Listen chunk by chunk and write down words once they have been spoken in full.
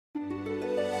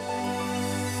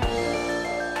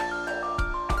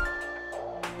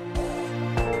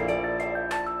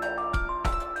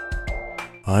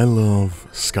I love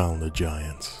Skylander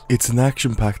Giants. It's an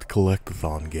action-packed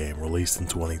collectathon game released in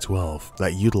 2012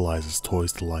 that utilizes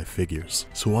toys-to-life figures.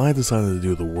 So I decided to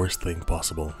do the worst thing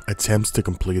possible, attempt to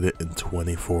complete it in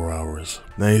 24 hours.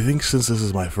 Now you think since this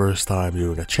is my first time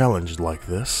doing a challenge like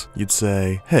this, you'd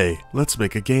say, hey, let's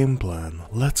make a game plan,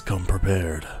 let's come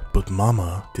prepared. But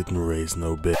mama didn't raise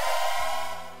no bitch.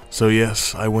 So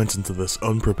yes, I went into this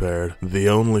unprepared. The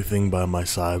only thing by my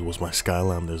side was my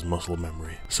Skylanders muscle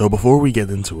memory. So before we get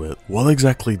into it, what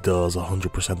exactly does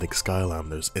 100%ing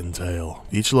Skylanders entail?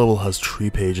 Each level has 3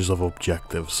 pages of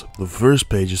objectives. The first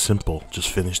page is simple, just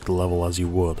finish the level as you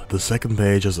would. The second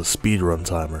page has a speedrun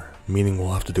timer, meaning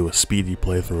we'll have to do a speedy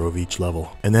playthrough of each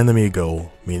level. An enemy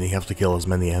goal, meaning you have to kill as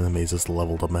many enemies as the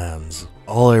level demands.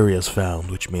 All areas found,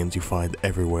 which means you find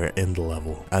everywhere in the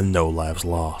level, and no lives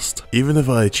lost. Even if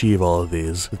I achieve all of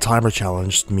these, the timer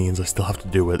challenge means I still have to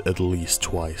do it at least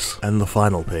twice. And the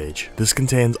final page. This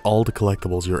contains all the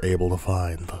collectibles you're able to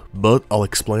find, but I'll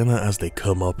explain it as they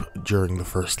come up during the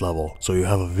first level, so you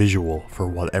have a visual for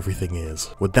what everything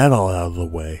is. With that all out of the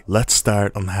way, let's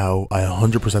start on how I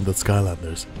 100%ed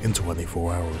Skylanders in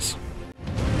 24 hours.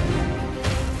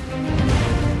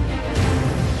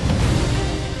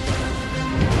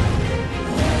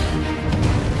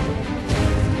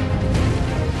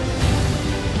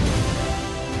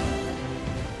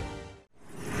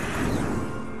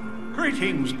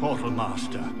 Greetings, Portal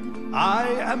Master. I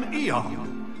am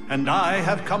Eon, and I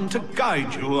have come to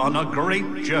guide you on a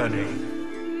great journey.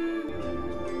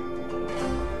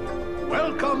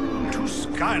 Welcome to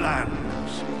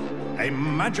Skylanders, a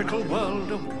magical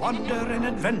world of wonder and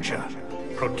adventure,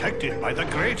 protected by the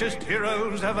greatest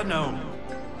heroes ever known,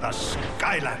 the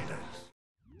Skylanders.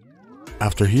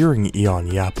 After hearing Eon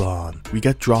yap on, we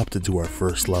get dropped into our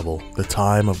first level, the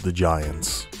Time of the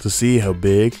Giants, to see how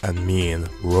big and mean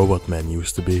robot men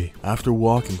used to be. After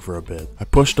walking for a bit, I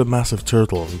pushed a massive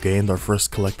turtle and gained our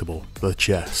first collectible, the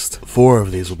chest. 4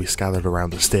 of these will be scattered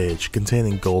around the stage,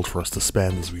 containing gold for us to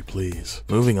spend as we please.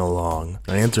 Moving along,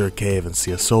 I enter a cave and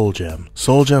see a soul gem.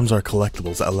 Soul gems are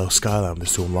collectibles that allow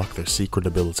Skylanders to unlock their secret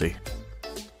ability.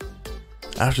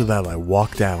 After that, I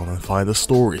walk down and find a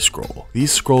story scroll.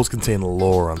 These scrolls contain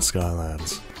lore on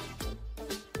Skylands.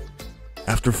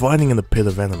 After finding in the pit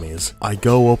of enemies, I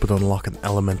go up and unlock an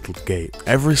elemental gate.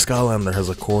 Every Skylander has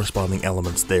a corresponding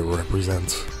elements they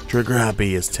represent. Trigger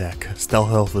happy is tech, stealth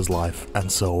health is life,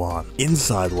 and so on.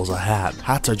 Inside was a hat.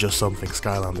 Hats are just something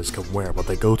Skylanders can wear, but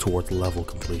they go towards level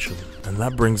completion. And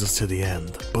that brings us to the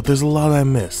end. But there's a lot I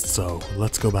missed, so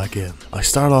let's go back in. I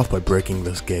start off by breaking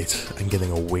this gate and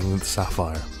getting a winged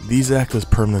sapphire. These act as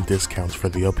permanent discounts for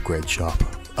the upgrade shop.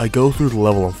 I go through the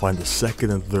level and find the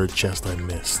second and third chest I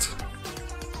missed.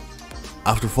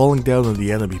 After falling down in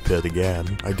the enemy pit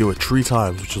again, I do it 3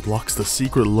 times, which unlocks the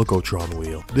secret Logotron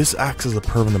wheel. This acts as a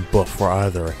permanent buff for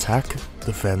either attack,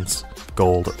 defense,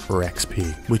 gold, or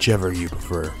XP, whichever you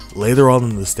prefer. Later on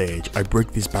in the stage, I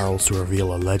break these barrels to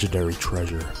reveal a legendary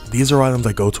treasure. These are items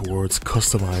I go towards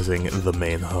customizing the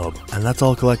main hub, and that's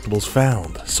all collectibles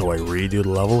found, so I redo the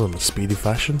level in a speedy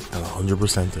fashion and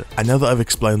 100% it. And now that I've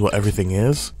explained what everything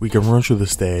is, we can run through the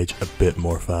stage a bit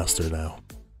more faster now.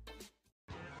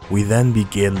 We then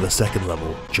begin the second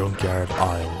level, Junkyard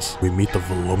Isles. We meet the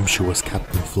voluptuous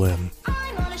Captain Flynn.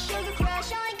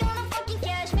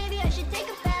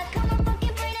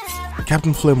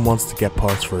 Captain Flynn wants to get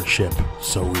parts for a ship,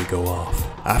 so we go off.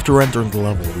 After entering the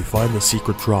level, we find the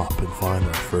secret drop and find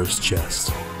our first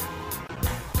chest.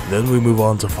 Then we move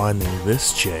on to finding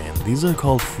this chain. These are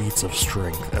called feats of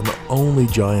strength, and only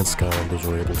giant Skylanders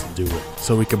are able to do it,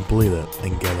 so we complete it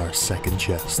and get our second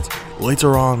chest.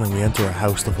 Later on, we enter a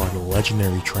house to find a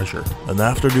legendary treasure, and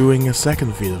after doing a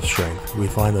second feat of strength, we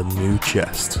find a new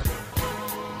chest.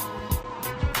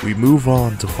 We move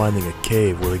on to finding a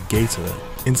cave with a gate in it.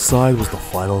 Inside was the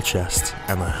final chest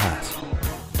and a hat.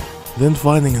 Then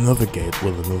finding another gate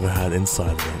with another hat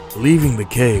inside of it. Leaving the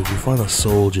cave, we find a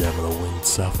soul gem and a winged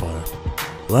sapphire.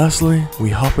 Lastly, we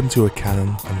hop into a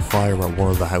cannon and fire at one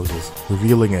of the houses,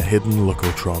 revealing a hidden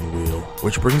Logotron wheel,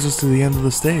 which brings us to the end of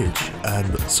the stage,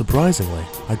 and surprisingly,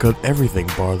 I got everything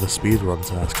bar the speedrun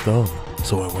task done.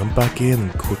 So I went back in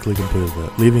and quickly completed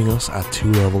it, leaving us at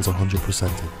 2 levels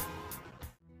 100%ed.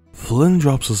 Flynn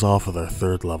drops us off at our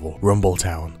 3rd level, Rumble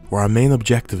Town, where our main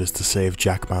objective is to save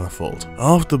Jack Manifold.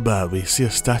 Off the bat, we see a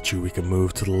statue we can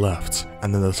move to the left,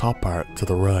 and then the top part to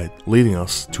the right, leading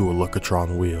us to a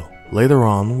Logotron wheel. Later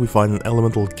on, we find an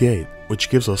elemental gate, which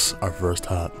gives us our first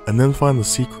hat, and then find the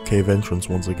secret cave entrance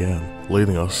once again.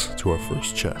 leading us to our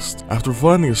first chest. After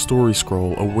finding a story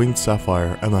scroll, a winged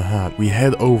sapphire, and a hat, we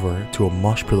head over to a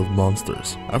mosh pit of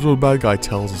monsters. After the bad guy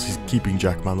tells us he's keeping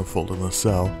Jack Manifold in a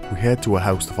cell, we head to a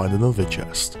house to find another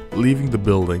chest. Leaving the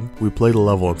building, we play the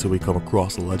level until we come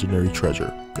across a legendary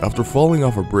treasure. After falling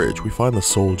off a bridge, we find a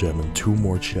soul gem and 2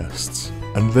 more chests.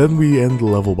 And then we end the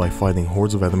level by fighting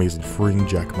hordes of enemies and freeing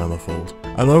Jack Manifold.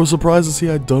 And I was surprised to see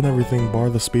I'd done everything bar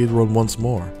the speedrun once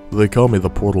more. They call me the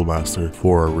Portal Master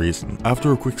for a reason.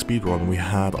 After a quick speedrun, we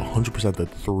had 100%ed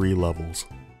 3 levels.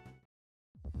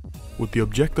 With the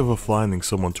objective of finding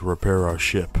someone to repair our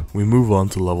ship, we move on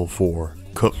to level 4.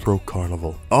 Cutthroat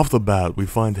Carnival. Off the bat, we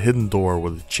find a hidden door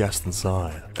with a chest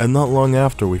inside, and not long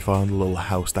after we find a little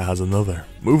house that has another.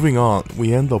 Moving on,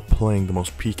 we end up playing the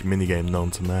most peak minigame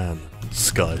known to man,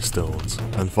 Sky Stones,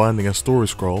 and finding a story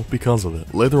scroll because of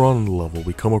it. Later on in the level,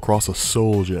 we come across a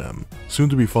soul gem, soon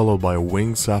to be followed by a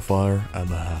winged sapphire and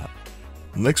a hat.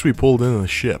 Next we pulled in a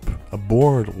ship,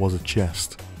 aboard was a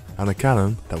chest, and a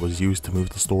cannon that was used to move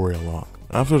the story along.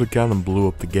 After the cannon blew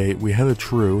up the gate, we headed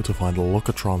through to find a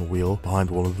Lookatron wheel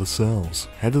behind one of the cells.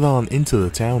 Headed on into the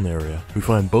town area, we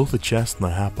find both a chest and a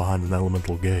hat behind an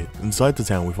elemental gate. Inside the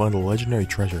town we find a legendary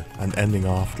treasure, and ending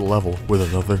off the level with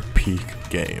another peak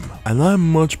game. And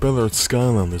I'm much better at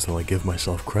Skylanders than I give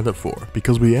myself credit for,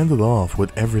 because we ended off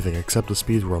with everything except the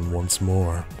speedrun once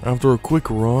more. After a quick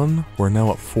run, we're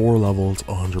now at 4 levels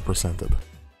 100%ed.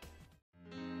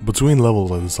 Between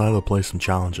levels I decided to play some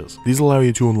challenges. These allow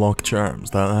you to unlock charms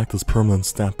that act as permanent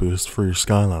stat boosts for your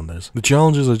Skylanders. The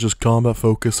challenges are just combat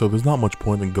focused, so there's not much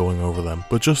point in going over them,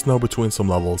 but just know between some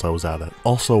levels I was at it.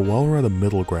 Also, while we're at a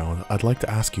middle ground, I'd like to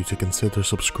ask you to consider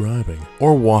subscribing,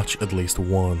 or watch at least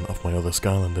one of my other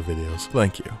Skylander videos.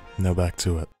 Thank you. Now back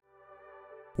to it.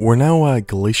 We're now at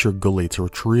Glacier Gully to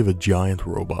retrieve a giant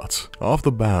robot. Off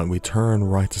the bat, we turn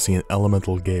right to see an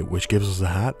elemental gate which gives us a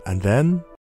hat, and then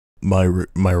my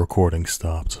recording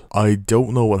stopped. I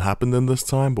don't know what happened in this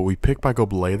time, but we pick back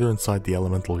up later inside the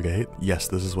elemental gate. Yes,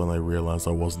 this is when I realized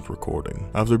I wasn't recording.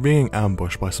 After being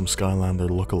ambushed by some Skylander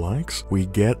lookalikes, we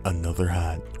get another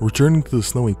hat. Returning to the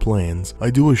snowy plains, I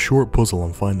do a short puzzle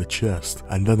and find a chest,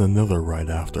 and then another right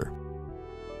after.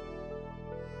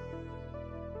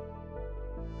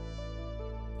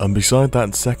 And beside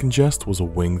that second chest was a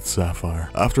winged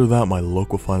sapphire. After that, my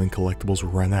luck with finding collectibles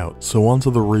ran out, so on to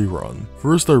the rerun.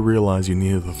 First I realized you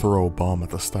needed to throw a bomb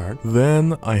at the start,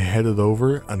 then I headed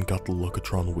over and got the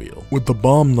Lookatron wheel. With the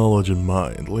bomb knowledge in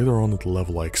mind, later on in the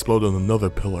level I exploded another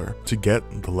pillar to get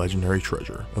the legendary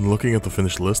treasure. And looking at the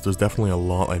finished list, there's definitely a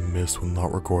lot I missed when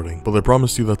not recording, but I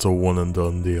promise you that's a one and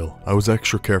done deal. I was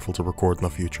extra careful to record in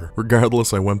the future.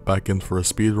 Regardless, I went back in for a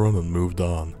speedrun and moved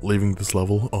on, leaving this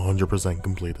level 100%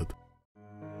 completed.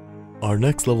 Our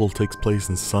next level takes place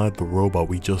inside the robot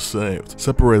we just saved,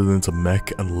 separated into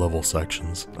mech and level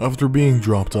sections. After being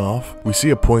dropped off, we see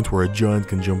a point where a giant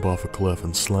can jump off a cliff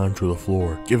and slam through the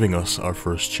floor, giving us our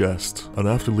first chest. And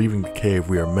after leaving the cave,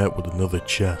 we are met with another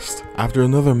chest. After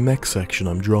another mech section,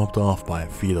 I'm dropped off by a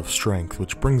feat of strength,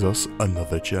 which brings us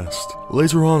another chest.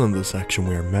 Later on in this section,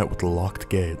 we are met with the locked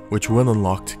gate, which when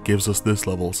unlocked gives us this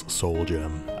level's soul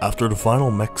gem. After the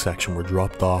final mech section, we're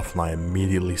dropped off and I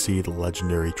immediately see the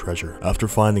legendary treasure. After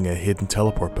finding a hidden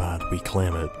teleport pad, we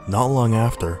claim it. Not long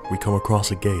after, we come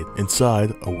across a gate.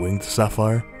 Inside, a winged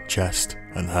sapphire, chest,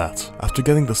 and hat. After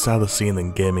getting the saddest scene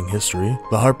in gaming history,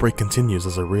 the heartbreak continues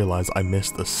as I realize I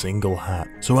missed a single hat.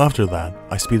 So after that,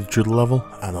 I speeded through the level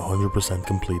and 100%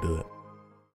 completed it.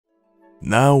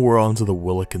 Now we're on to the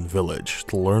Willikin Village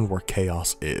to learn where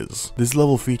chaos is. This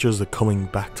level features a coming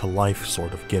back to life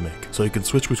sort of gimmick, so you can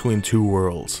switch between 2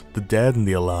 worlds, the dead and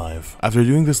the alive. After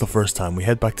doing this the first time, we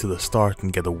head back to the start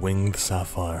and get a winged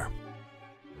sapphire.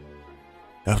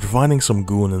 After finding some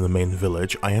goon in the main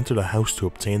village, I entered a house to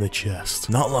obtain a chest.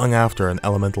 Not long after, an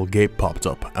elemental gate popped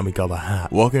up and we got a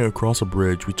hat. Walking across a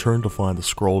bridge, we turn to find a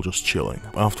scroll just chilling.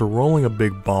 After rolling a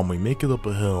big bomb, we make it up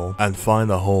a hill and find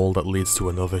a hole that leads to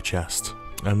another chest.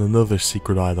 And another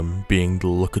secret item being the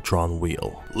Lookatron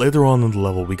wheel. Later on in the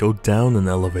level, we go down an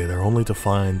elevator only to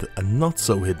find a not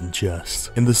so hidden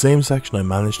chest. In the same section, I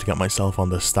managed to get myself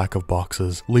on this stack of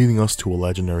boxes, leading us to a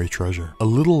legendary treasure. A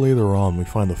little later on, we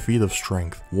find a feat of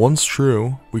strength. Once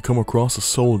true, we come across a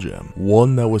soul gem,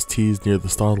 one that was teased near the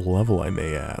start of the level, I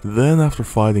may add. Then after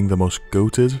fighting the most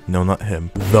goated, no not him,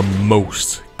 the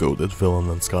most goated villain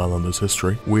in Skylanders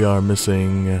history, we are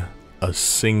missing a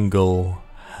single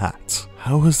hat.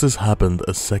 How has this happened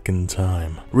a second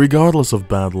time? Regardless of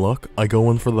bad luck, I go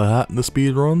in for the hat in the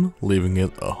speedrun, leaving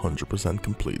it 100%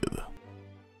 completed.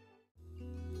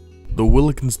 The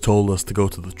Willikins told us to go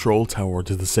to the Troll Tower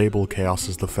to disable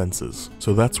Chaos's defenses,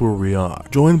 so that's where we are.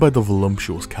 Joined by the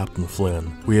voluptuous Captain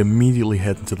Flynn, we immediately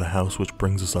head into the house, which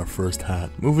brings us our first hat.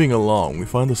 Moving along, we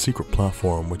find a secret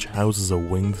platform which houses a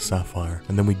winged sapphire,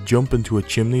 and then we jump into a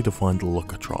chimney to find the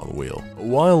Lookatron wheel. A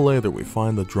while later, we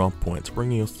find the drop points,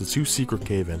 bringing us to 2 secret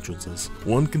cave entrances,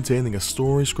 one containing a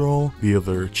story scroll, the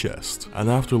other a chest. And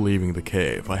after leaving the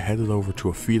cave, I headed over to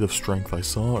a feat of strength I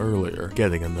saw earlier,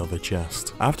 getting another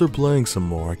chest. After playing some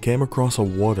more, I came across a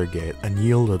water gate and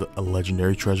yielded a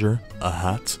legendary treasure, a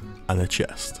hat, and a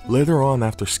chest. Later on,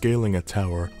 after scaling a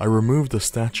tower, I removed a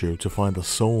statue to find a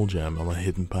soul gem on a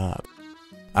hidden path.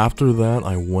 After that,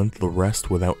 I went the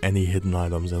rest without any hidden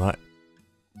items, and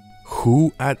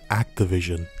who at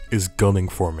Activision is gunning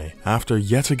for me? After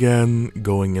yet again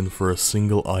going in for a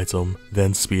single item,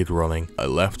 then speedrunning, I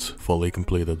left fully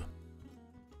completed.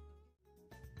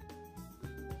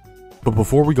 But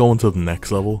before we go into the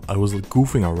next level, I was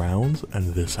goofing around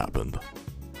and this happened.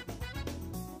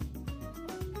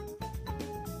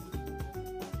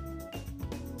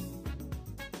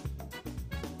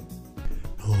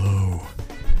 Hello,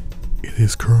 it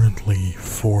is currently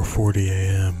 4:40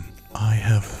 AM. I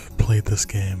have played this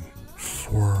game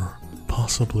for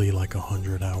possibly like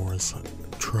 100 hours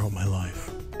throughout my life,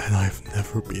 and I've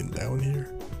never been down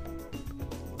here.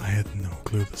 I had no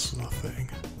clue this was a thing.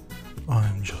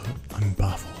 I'm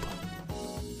baffled.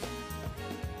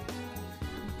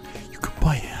 You can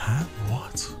buy a hat?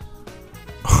 What?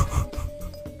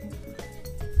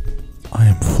 I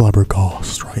am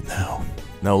flabbergasted right now.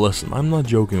 Now listen, I'm not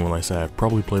joking when I say I've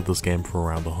probably played this game for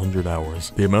around 100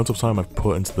 hours. The amount of time I've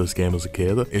put into this game as a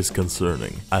kid is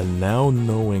concerning. And now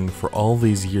knowing for all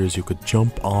these years you could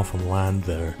jump off and land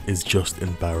there is just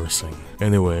embarrassing.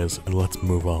 Anyways, let's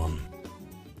move on.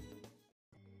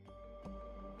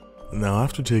 Now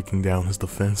after taking down his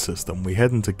defense system, we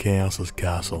head into Chaos's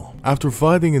castle. After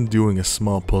fighting and doing a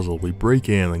small puzzle, we break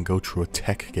in and go through a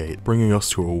tech gate, bringing us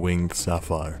to a winged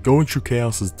sapphire. Going through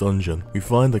Chaos's dungeon, we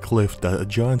find a cliff that a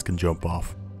giant can jump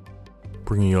off,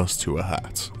 bringing us to a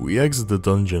hat. We exit the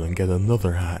dungeon and get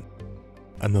another hat,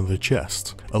 another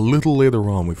chest. A little later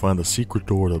on, we find a secret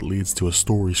door that leads to a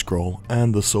story scroll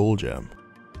and a soul gem.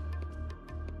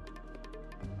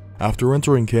 After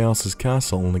entering Chaos's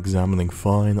castle and examining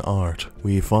fine art,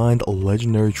 we find a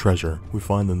legendary treasure. We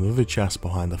find another chest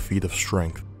behind a feat of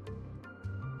strength,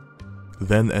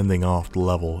 then ending off the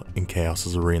level in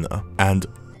Chaos's arena. And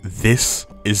this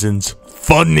isn't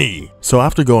funny! So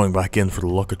after going back in for the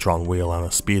Lookatron wheel and a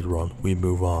speedrun, we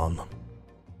move on.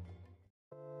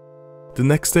 The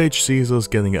next stage sees us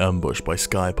getting ambushed by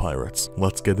sky pirates.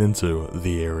 Let's get into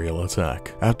the aerial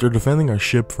attack. After defending our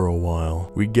ship for a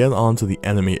while, we get onto the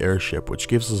enemy airship, which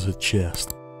gives us a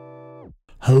chest.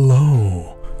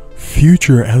 Hello,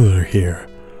 future editor here.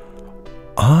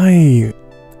 I'm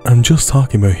just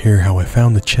talking about here how I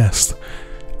found the chest,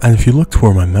 and if you look to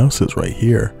where my mouse is right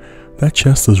here, that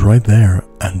chest is right there,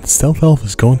 and Stealth Elf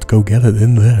is going to go get it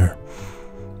in there.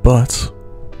 But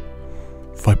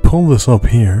if I pull this up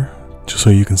here, just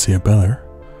so you can see it better,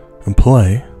 and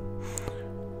play,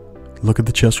 look at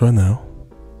the chest right now.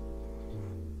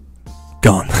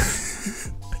 Gone.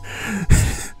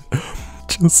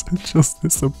 It just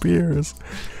disappears,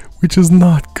 which is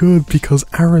not good because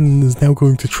Aaron is now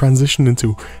going to transition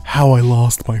into how I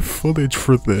lost my footage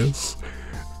for this.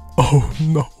 Oh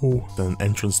no. Then an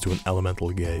entrance to an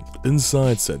elemental gate.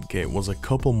 Inside said gate was a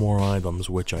couple more items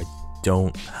which I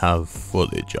don't have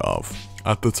footage of.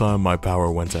 At the time my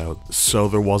power went out, so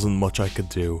there wasn't much I could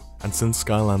do, and since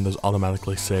Skylanders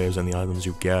automatically saves any items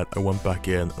you get, I went back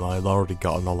in and I had already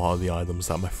gotten a lot of the items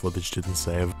that my footage didn't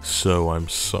save, so I'm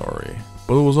sorry.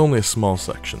 But it was only a small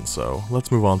section, so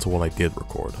let's move on to what I did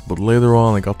record. But later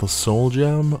on I got the soul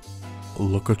gem, a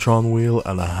Lookatron wheel,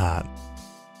 and a hat.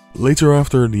 Later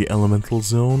after the elemental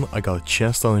zone, I got a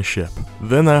chest on a ship.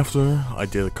 Then after, I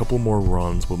did a couple more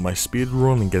runs with my speed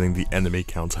run and getting the enemy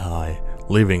count high,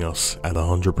 leaving us at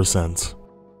 100%.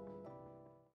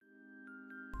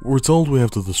 We're told we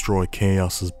have to destroy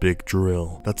Chaos's big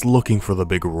drill that's looking for the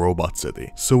big robot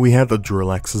city, so we head to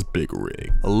Drill X's big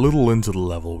rig. A little into the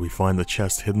level, we find a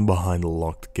chest hidden behind a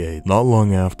locked gate. Not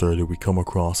long after do we come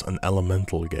across an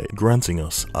elemental gate, granting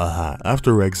us a hat.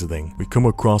 After exiting, we come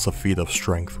across a feat of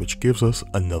strength which gives us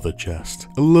another chest.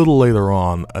 A little later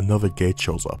on, another gate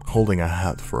shows up, holding a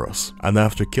hat for us. And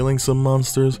after killing some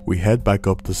monsters, we head back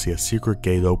up to see a secret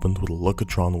gate opened with a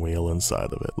Lookatron wheel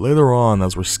inside of it. Later on,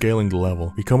 as we're scaling the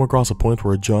level, we come across a point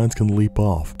where a giant can leap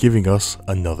off, giving us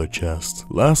another chest.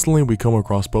 Lastly, we come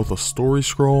across both a story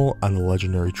scroll and a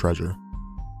legendary treasure.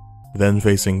 then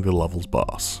facing the level's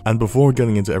boss. And before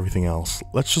getting into everything else,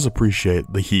 let's just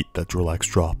appreciate the heat that Drill-X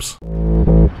drops.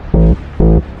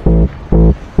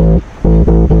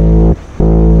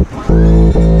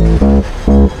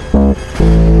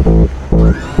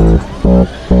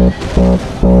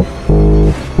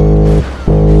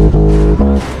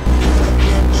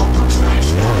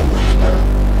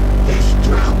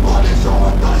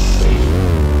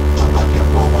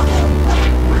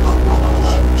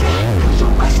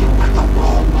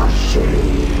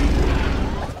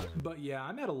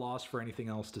 For anything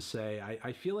else to say.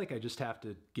 I feel like I just have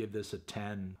to give this a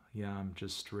 10. Yeah, I'm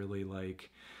just really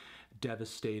like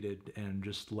devastated and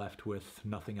just left with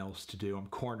nothing else to do. I'm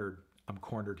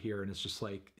cornered here, and it's just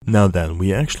like... Now then,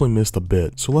 we actually missed a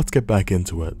bit, so let's get back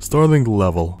into it. Starting the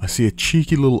level, I see a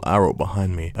cheeky little arrow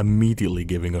behind me, immediately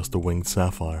giving us the winged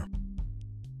sapphire.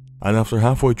 And after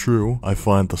halfway through, I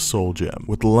find the soul gem,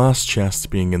 with the last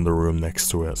chest being in the room next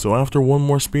to it. So after one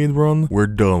more speed run, we're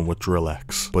done with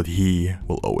Drill-X, but he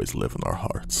will always live in our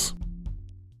hearts.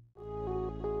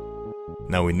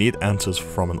 Now we need answers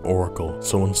from an oracle,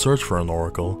 so in search for an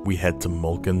oracle, we head to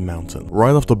Mulkin Mountain.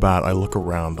 Right off the bat, I look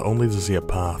around only to see a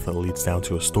path that leads down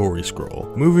to a story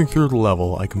scroll. Moving through the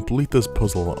level, I complete this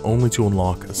puzzle only to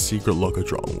unlock a secret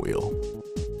Lookatron wheel.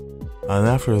 And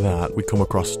after that, we come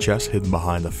across a chest hidden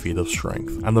behind a feat of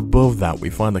strength. And above that, we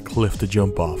find a cliff to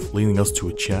jump off, leading us to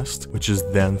a chest, which is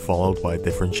then followed by a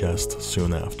different chest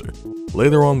soon after.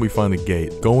 Later on, we find a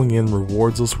gate. Going in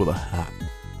rewards us with a hat.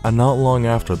 And not long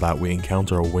after that, we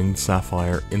encounter a winged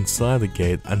sapphire inside the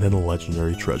gate and then a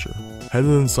legendary treasure. Headed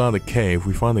inside a cave,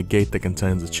 we find a gate that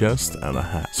contains a chest and a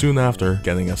hat, soon after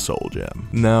getting a soul gem.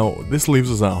 Now, this leaves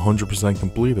us at 100%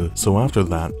 completed, so after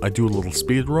that, I do a little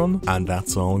speed run, and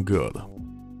that's all good.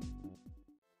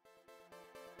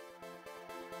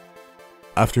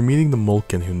 After meeting the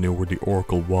Mulkin who knew where the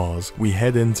Oracle was, we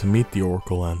head in to meet the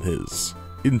Oracle and his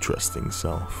interesting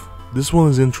self. This one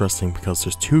is interesting because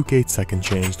there's 2 gates that can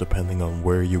change depending on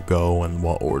where you go and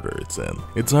what order it's in.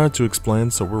 It's hard to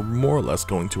explain, so we're more or less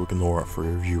going to ignore it for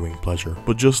your viewing pleasure.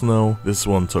 But just know, this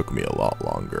one took me a lot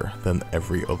longer than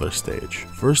every other stage.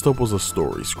 First up was a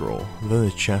story scroll, then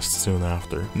a chest soon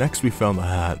after. Next we found a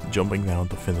hat, jumping down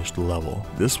to finish the level.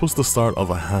 This was the start of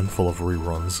a handful of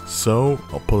reruns, so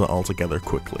I'll put it all together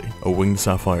quickly. A winged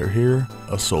sapphire here,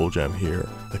 a soul gem here,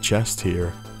 a chest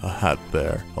here, a hat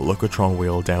there, a Lookatron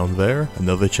wheel down there,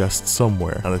 another chest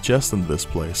somewhere, and a chest in this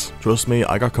place. Trust me,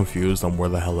 I got confused on where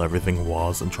the hell everything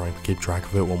was and trying to keep track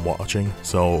of it when watching,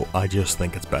 so I just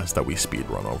think it's best that we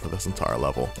speedrun over this entire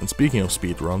level. And speaking of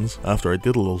speedruns, after I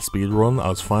did a little speedrun, I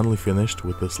was finally finished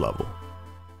with this level.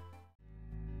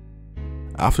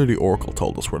 After the Oracle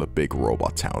told us where the big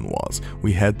robot town was,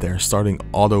 we head there starting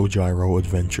Auto Gyro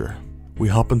Adventure. We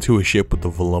hop into a ship with the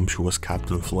voluptuous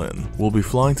Captain Flynn. We'll be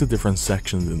flying to different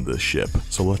sections in this ship,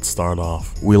 so let's start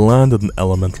off. We land at an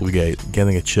elemental gate,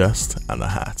 getting a chest and a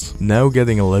hat. Now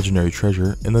getting a legendary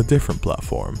treasure in a different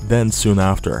platform. Then soon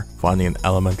after, finding an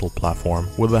elemental platform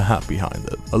with a hat behind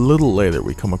it. A little later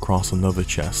we come across another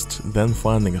chest, then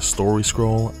finding a story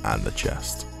scroll and a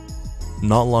chest.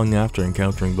 Not long after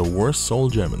encountering the worst soul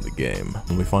gem in the game,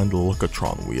 we find the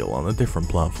Lookatron wheel on a different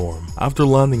platform. After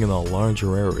landing in a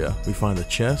larger area, we find a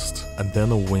chest and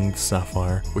then a winged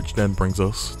sapphire, which then brings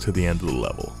us to the end of the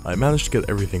level. I managed to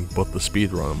get everything but the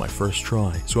speedrun on my first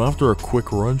try, so after a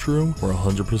quick run through, we're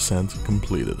 100%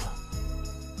 completed.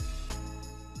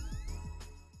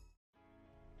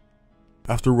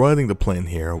 After riding the plane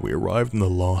here, we arrived in the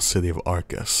lost city of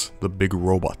Arcus, the big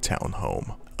robot town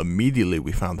home. Immediately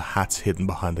we found hats hidden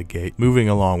behind the gate. Moving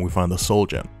along we found a soul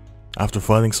gem. After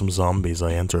fighting some zombies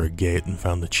I enter a gate and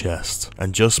found a chest.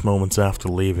 And just moments after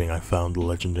leaving I found the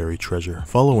legendary treasure.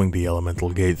 Following the elemental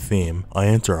gate theme, I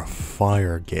enter a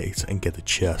fire gate and get a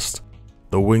chest,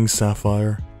 the winged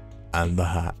sapphire, and the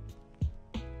hat.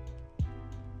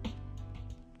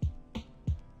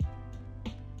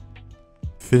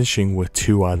 Finishing with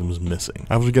 2 items missing.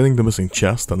 After getting the missing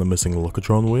chest and the missing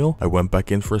Lookatron wheel, I went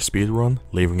back in for a speedrun,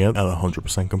 leaving it at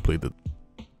 100% completed.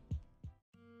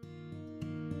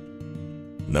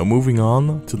 Now moving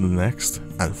on to the next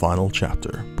and final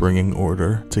chapter, bringing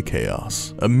order to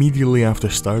chaos. Immediately after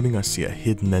starting I see a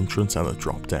hidden entrance and a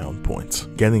drop down point,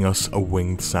 getting us a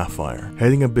winged sapphire.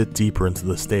 Heading a bit deeper into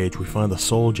the stage we find a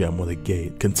soul gem with a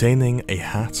gate, containing a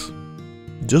hat.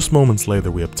 Just moments later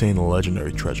we obtain a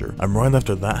legendary treasure, and right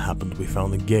after that happened we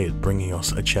found a gate bringing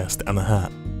us a chest and a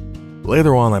hat.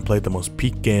 Later on I played the most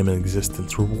peak game in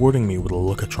existence, rewarding me with a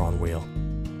Lookatron wheel.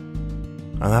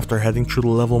 and after heading through the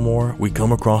level more, we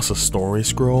come across a story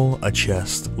scroll, a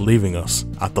chest, leaving us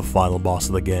at the final boss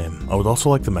of the game. I would also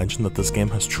like to mention that this game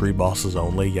has 3 bosses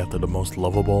only, yet they're the most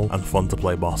lovable and fun to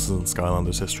play bosses in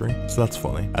Skylanders history, so that's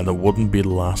funny. And it wouldn't be the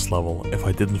last level if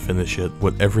I didn't finish it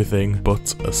with everything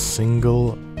but a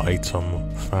single item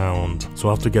found.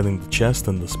 So after getting the chest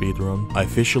and the speedrun, I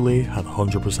officially had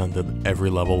 100%ed every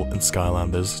level in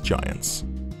Skylanders Giants.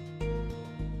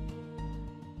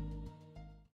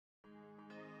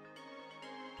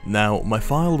 Now, my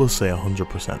file does say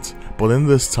 100%, but in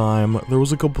this time, there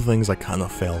was a couple things I kinda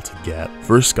failed to get.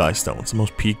 First, Sky Stones, the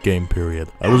most peak game period.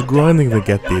 I was grinding to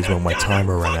get these when my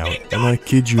timer ran out, and I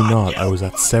kid you not, I was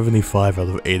at 75 out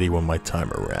of 80 when my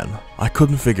timer ran. I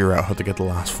couldn't figure out how to get the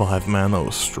last 5, man, I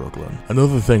was struggling.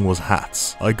 Another thing was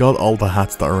hats. I got all the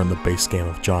hats that are in the base game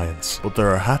of Giants, but there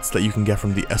are hats that you can get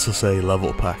from the SSA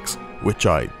level packs, which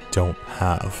I don't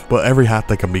have. But every hat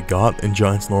that can be got in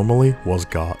Giants normally was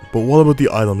got. But what about the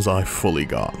items I fully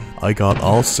got? I got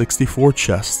all 64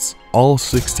 chests, all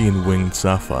 16 winged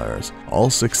sapphires, all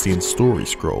 16 story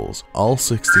scrolls, all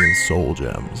 16 soul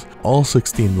gems, all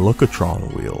 16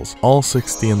 Lookatron wheels, all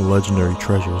 16 legendary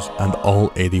treasures, and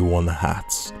all 81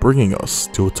 hats, bringing us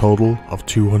to a total of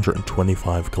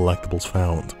 225 collectibles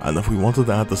found. And if we wanted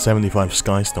to add the 75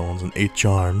 sky stones and 8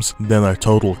 charms, then our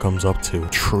total comes up to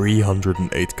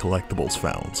 308 collectibles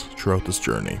found throughout this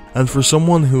journey. And for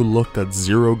someone who looked at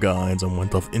 0 guides and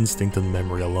went off instinct and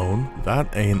memory alone,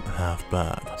 that ain't half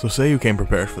bad. So say you came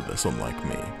prepared for this, unlike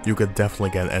me, you could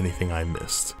definitely get anything I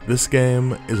missed. This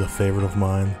game is a favorite of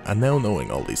mine, and now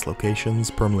knowing all these locations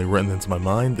permanently written into my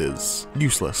mind is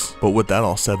useless. But with that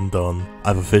all said and done,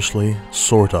 I've officially,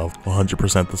 sort of,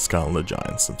 100% the Skylander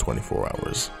Giants in 24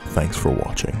 hours. Thanks for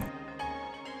watching.